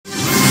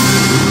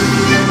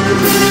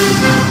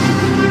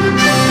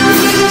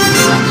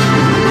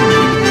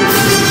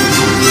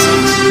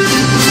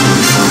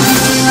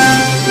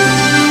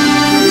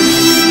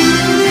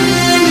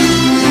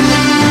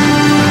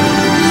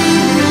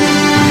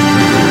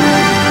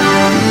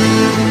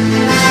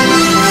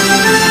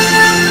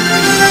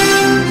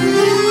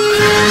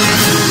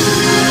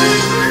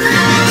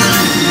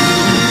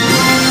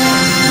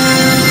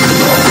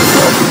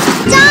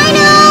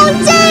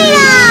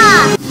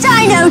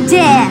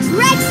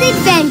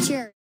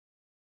Adventure.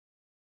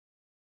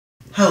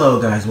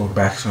 Hello guys, welcome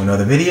back to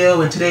another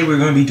video, and today we're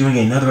going to be doing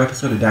another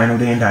episode of Dino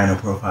Dan Dino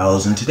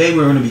Profiles, and today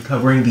we're going to be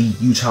covering the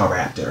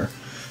Utahraptor.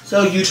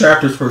 So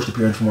Utahraptor's first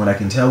appearance, from what I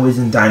can tell, is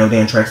in Dino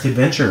Dan Trek's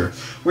Adventure,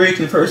 where you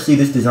can first see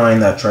this design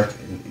that Trek,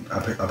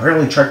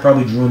 apparently Trek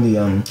probably drew in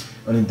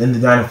the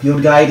Dino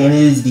Field Guide, and it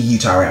is the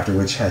Utahraptor,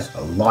 which has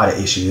a lot of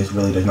issues. This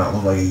really does not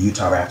look like a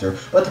Utahraptor,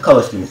 but the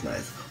color scheme is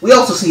nice. We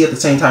also see at the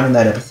same time in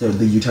that episode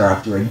the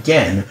Utahraptor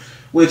again,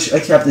 which,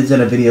 except it's in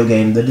a video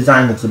game, the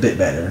design looks a bit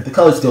better. The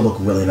colors still look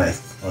really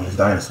nice on this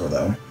dinosaur,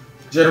 though.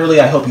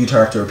 Generally, I hope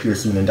Utahraptor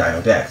appears soon in Dino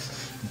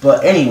Dex.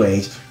 But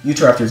anyways,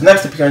 Utahraptor's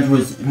next appearance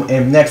was,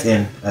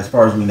 as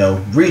far as we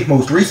know,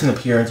 most recent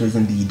appearance was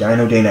in the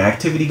Dino Dana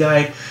Activity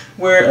Guide,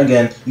 where,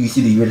 again, you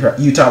see the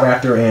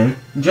Utahraptor, and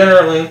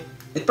generally,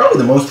 it's probably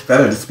the most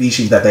feathered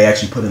species that they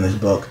actually put in this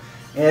book.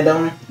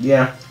 And,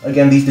 yeah,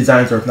 again, these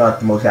designs are not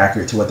the most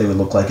accurate to what they would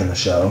look like in the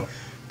show.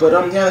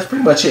 But, yeah, that's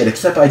pretty much it,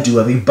 except I do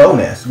have a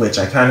bonus, which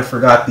I kind of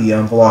forgot the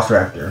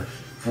Velociraptor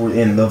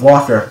in the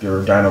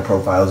Velociraptor Dino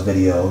Profiles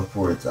video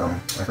for its, I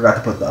forgot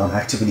to put the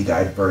Activity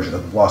Guide version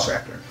of the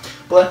Velociraptor.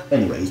 But,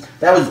 anyways,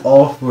 that was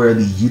all for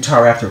the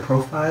Utahraptor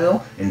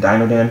profile and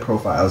Dino Dan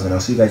Profiles, and I'll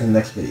see you guys in the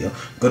next video.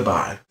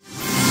 Goodbye.